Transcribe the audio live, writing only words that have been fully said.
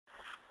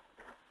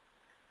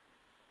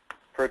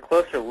For a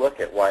closer look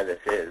at why this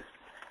is,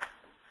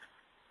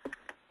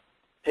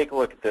 take a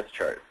look at this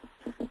chart.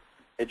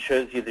 It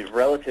shows you the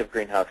relative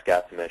greenhouse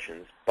gas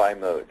emissions by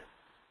mode.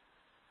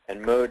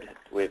 And mode,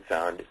 we've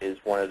found, is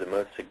one of the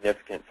most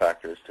significant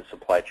factors to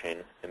supply chain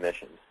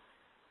emissions.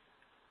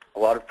 A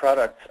lot of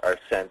products are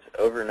sent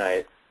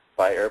overnight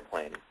by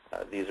airplane.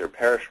 These are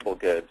perishable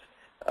goods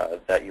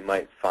that you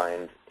might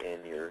find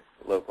in your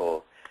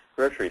local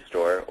grocery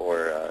store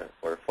or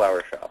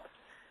flower shop,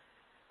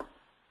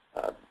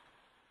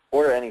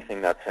 or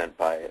anything that's sent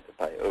by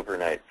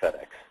overnight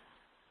FedEx.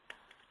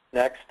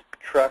 Next,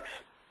 trucks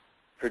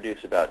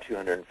produce about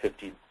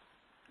 250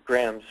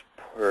 grams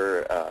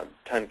per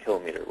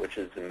ton-kilometer, which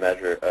is the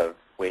measure of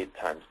weight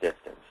times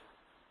distance.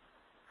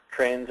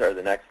 Trains are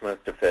the next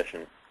most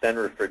efficient, then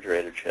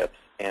refrigerated ships,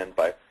 and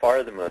by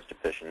far the most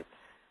efficient,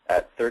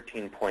 at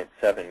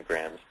 13.7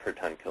 grams per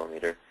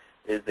ton-kilometer,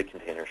 is the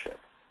container ship.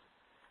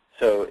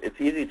 So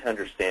it's easy to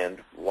understand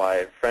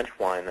why French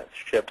wine that's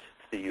shipped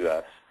to the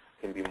U.S.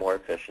 can be more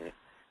efficient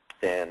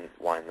than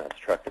wine that's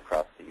trucked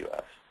across the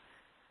U.S.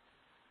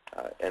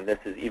 And this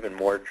is even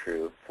more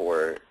true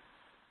for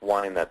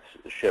wine that's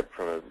shipped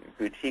from a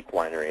boutique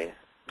winery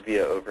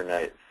via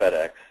overnight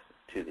FedEx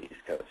to the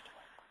East Coast.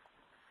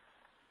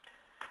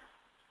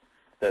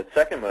 The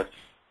second most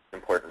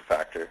important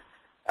factor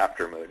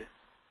after mode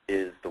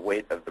is the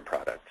weight of the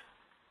product.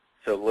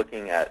 So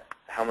looking at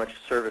how much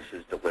service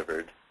is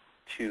delivered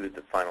to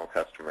the final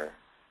customer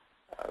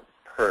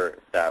per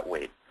that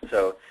weight.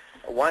 So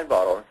a wine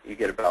bottle, you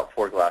get about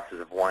 4 glasses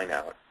of wine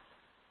out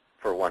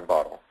for one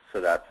bottle. So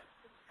that's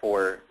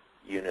 4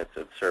 units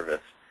of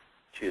service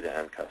to the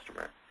end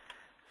customer.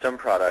 Some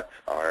products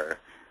are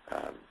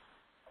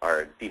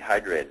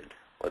dehydrated.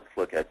 Let's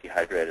look at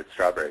dehydrated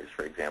strawberries,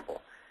 for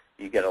example.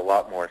 You get a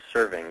lot more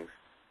servings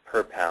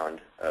per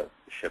pound of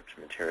shipped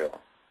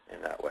material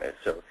in that way.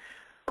 So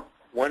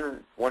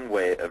one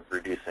way of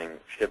reducing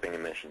shipping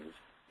emissions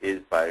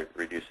is by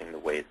reducing the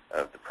weight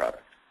of the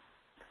product.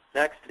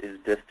 Next is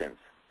distance.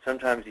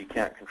 Sometimes you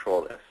can't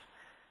control this.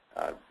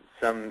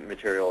 Some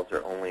materials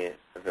are only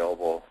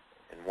available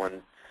in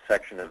one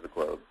section of the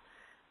globe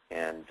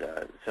and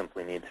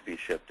simply need to be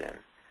shipped in.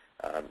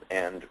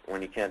 And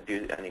when you can't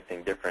do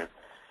anything different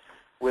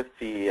with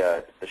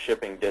the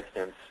shipping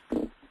distance,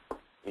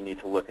 you need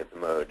to look at the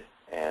mode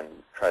and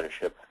try to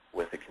ship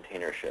with a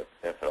container ship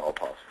if at all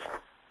possible.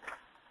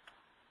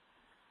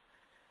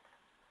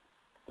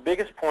 The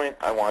biggest point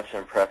I want to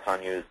impress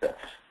on you is this.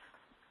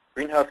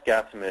 Greenhouse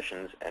gas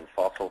emissions and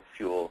fossil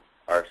fuel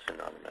are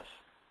synonymous.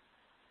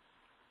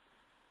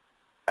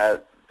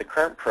 At the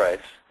current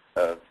price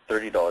of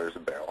 $30 a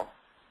barrel,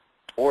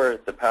 or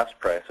the past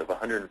price of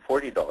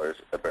 $140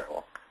 a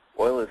barrel,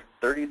 oil is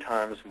 30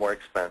 times more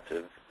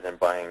expensive than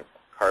buying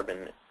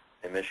carbon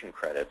emission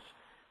credits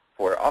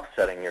for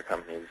offsetting your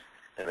company's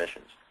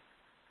emissions.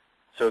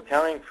 So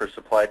accounting for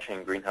supply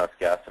chain greenhouse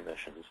gas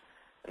emissions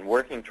and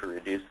working to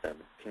reduce them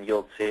can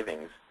yield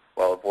savings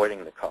while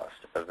avoiding the cost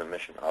of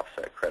emission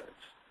offset credits.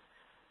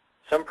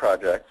 Some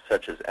projects,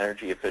 such as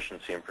energy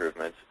efficiency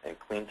improvements and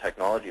clean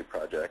technology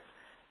projects,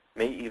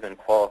 may even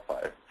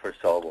qualify for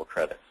sellable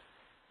credits.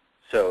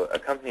 So a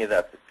company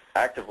that's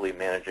actively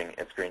managing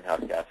its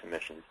greenhouse gas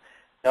emissions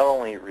not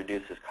only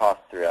reduces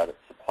costs throughout its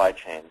supply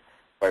chain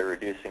by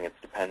reducing its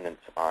dependence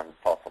on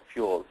fossil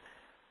fuels,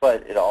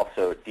 but it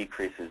also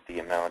decreases the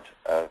amount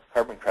of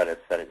carbon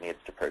credits that it needs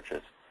to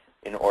purchase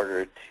in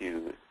order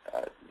to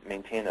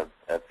maintain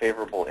a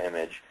favorable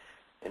image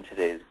in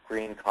today's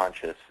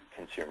green-conscious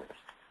consumers.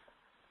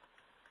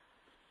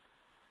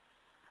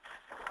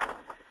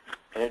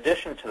 In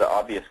addition to the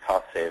obvious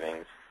cost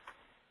savings,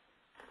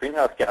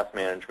 greenhouse gas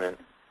management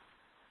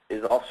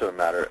is also a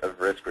matter of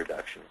risk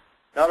reduction.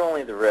 Not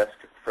only the risk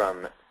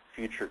from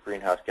future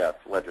greenhouse gas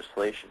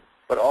legislation,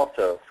 but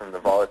also from the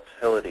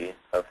volatility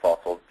of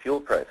fossil fuel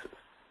prices.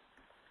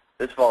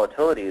 This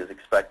volatility is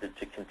expected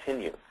to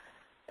continue,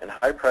 and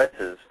high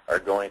prices are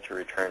going to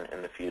return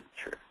in the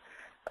future.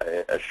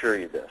 I assure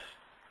you this.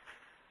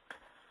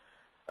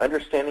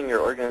 Understanding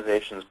your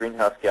organization's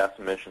greenhouse gas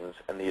emissions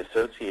and the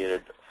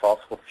associated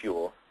fossil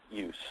fuel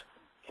use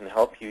can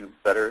help you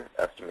better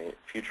estimate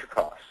future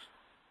costs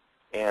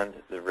and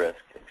the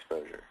risk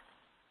exposure.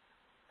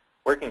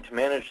 Working to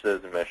manage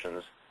those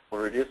emissions will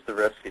reduce the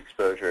risk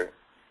exposure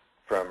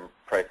from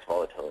price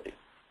volatility.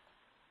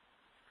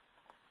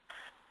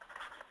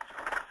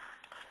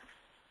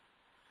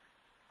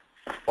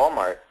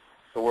 Walmart,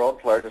 the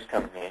world's largest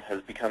company,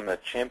 has become a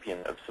champion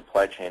of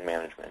supply chain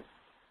management.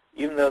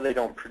 Even though they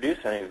don't produce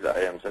any of the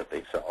items that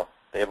they sell,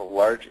 they have a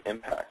large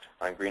impact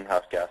on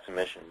greenhouse gas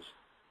emissions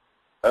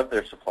of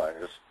their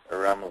suppliers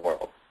around the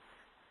world.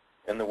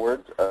 In the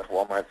words of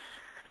Walmart's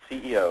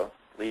CEO,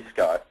 Lee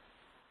Scott,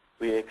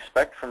 we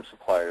expect from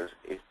suppliers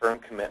a firm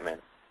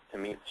commitment to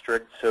meet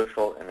strict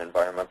social and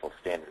environmental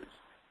standards,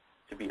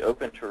 to be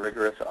open to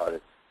rigorous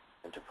audits,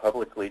 and to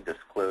publicly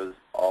disclose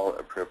all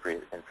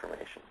appropriate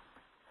information.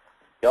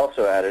 He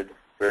also added,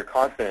 we are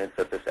confident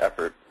that this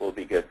effort will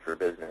be good for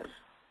business.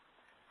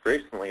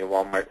 Recently,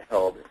 Walmart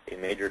held a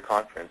major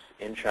conference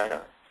in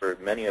China for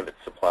many of its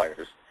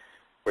suppliers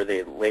where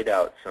they laid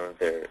out some of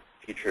their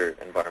future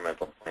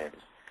environmental plans,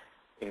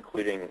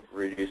 including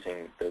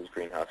reducing those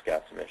greenhouse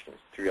gas emissions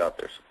throughout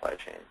their supply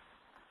chain.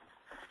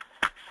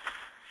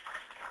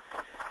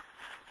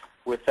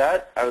 With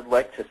that, I would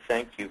like to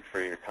thank you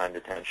for your kind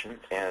attention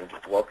and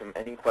welcome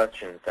any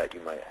questions that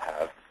you might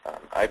have.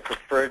 I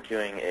prefer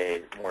doing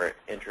a more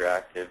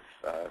interactive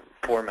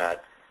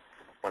format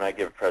when I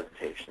give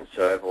presentations,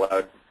 so I've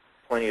allowed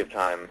plenty of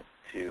time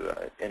to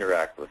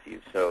interact with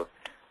you. So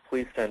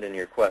please send in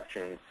your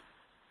questions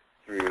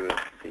through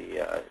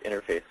the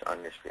interface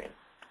on your screen.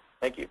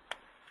 Thank you.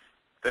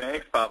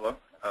 Thanks, Pablo.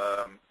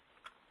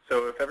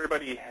 So if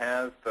everybody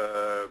has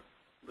the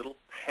little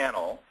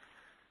panel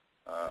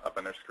up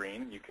on their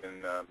screen, you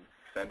can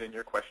send in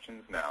your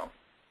questions now.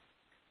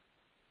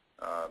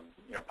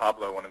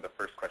 Pablo, one of the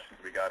first questions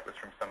we got was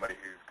from somebody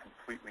who's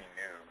completely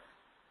new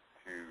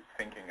to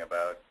thinking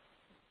about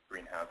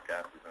greenhouse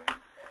gases, and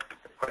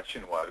the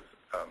question was,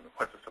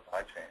 what's a supply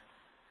chain?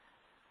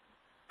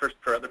 First,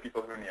 for other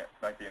people who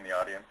might be in the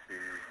audience who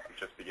are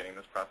just beginning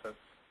this process,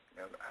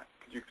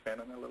 could you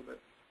expand on that a little bit?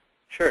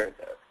 Sure.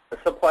 A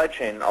supply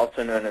chain,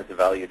 also known as a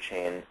value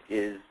chain,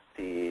 is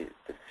the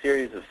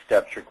series of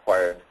steps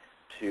required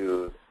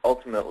to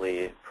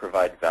ultimately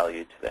provide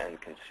value to the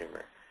end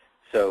consumer.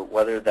 So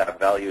whether that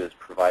value is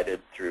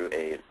provided through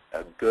a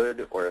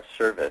good or a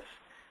service,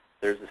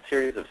 there's a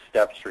series of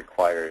steps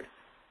required.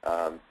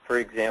 For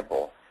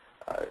example,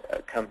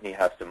 a company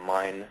has to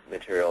mine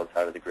materials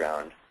out of the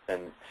ground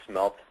and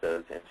smelt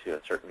those into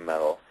a certain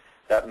metal.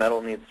 That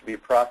metal needs to be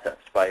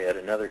processed by yet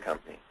another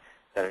company.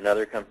 Then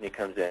another company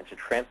comes in to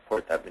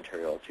transport that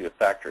material to a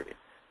factory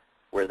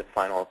where the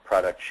final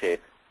product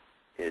shape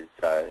is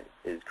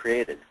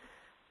created.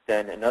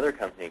 Then another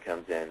company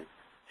comes in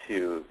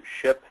to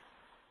ship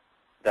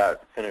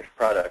that finished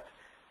product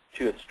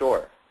to a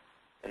store,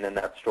 and then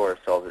that store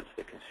sells it to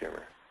the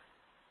consumer.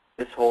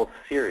 This whole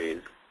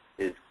series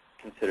is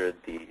considered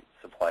the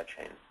supply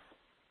chain.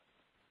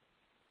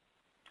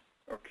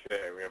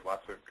 Okay, we have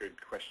lots of good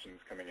questions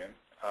coming in.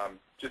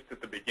 Just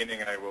at the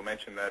beginning, I will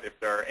mention that if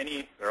there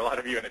are a lot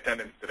of you in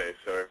attendance today,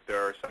 so if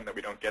there are some that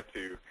we don't get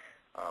to,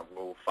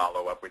 we'll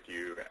follow up with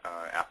you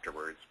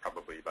afterwards,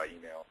 probably by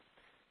email.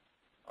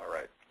 All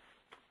right.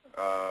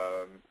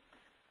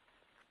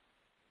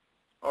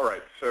 All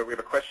right, so we have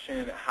a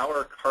question, how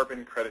are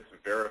carbon credits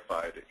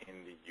verified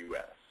in the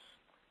U.S.?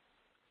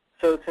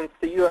 So since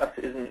the U.S.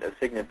 isn't a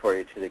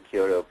signatory to the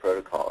Kyoto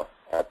Protocol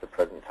at the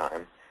present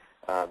time,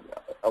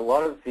 a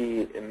lot of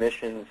the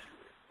emissions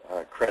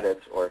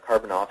credits or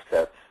carbon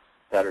offsets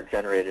that are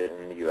generated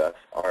in the U.S.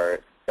 are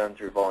done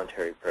through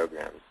voluntary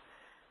programs.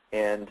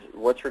 And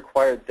what's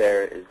required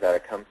there is that a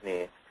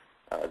company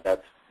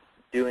that's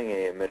doing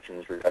an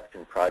emissions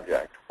reduction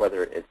project,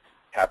 whether it's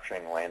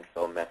capturing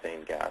landfill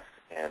methane gas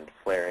and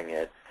flaring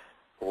it,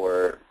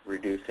 or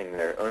reducing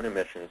their own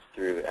emissions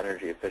through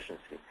energy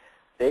efficiency,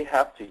 they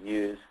have to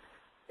use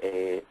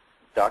a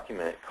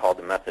document called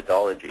a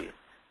methodology,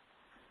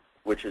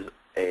 which is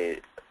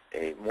a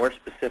more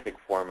specific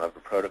form of a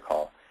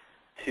protocol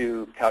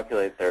to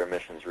calculate their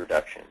emissions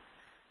reduction.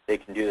 They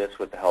can do this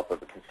with the help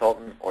of a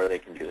consultant, or they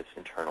can do this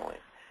internally.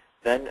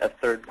 Then a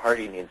third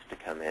party needs to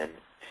come in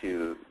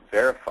to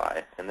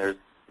verify, and there's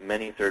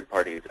many third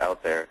parties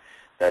out there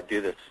that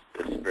do this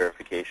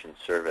verification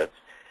service.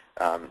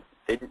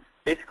 They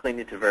basically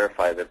need to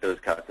verify that those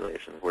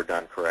calculations were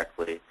done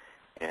correctly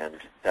and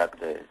that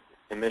the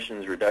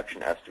emissions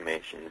reduction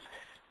estimations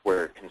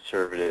were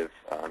conservative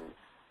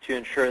to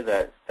ensure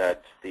that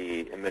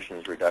the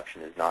emissions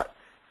reduction is not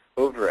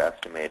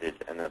overestimated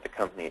and that the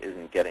company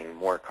isn't getting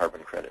more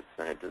carbon credits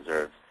than it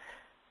deserves.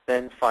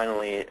 Then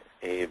finally,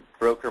 a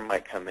broker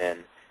might come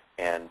in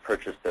and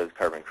purchase those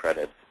carbon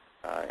credits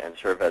and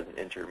serve as an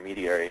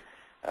intermediary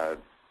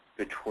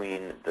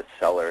between the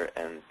seller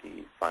and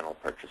the final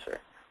purchaser.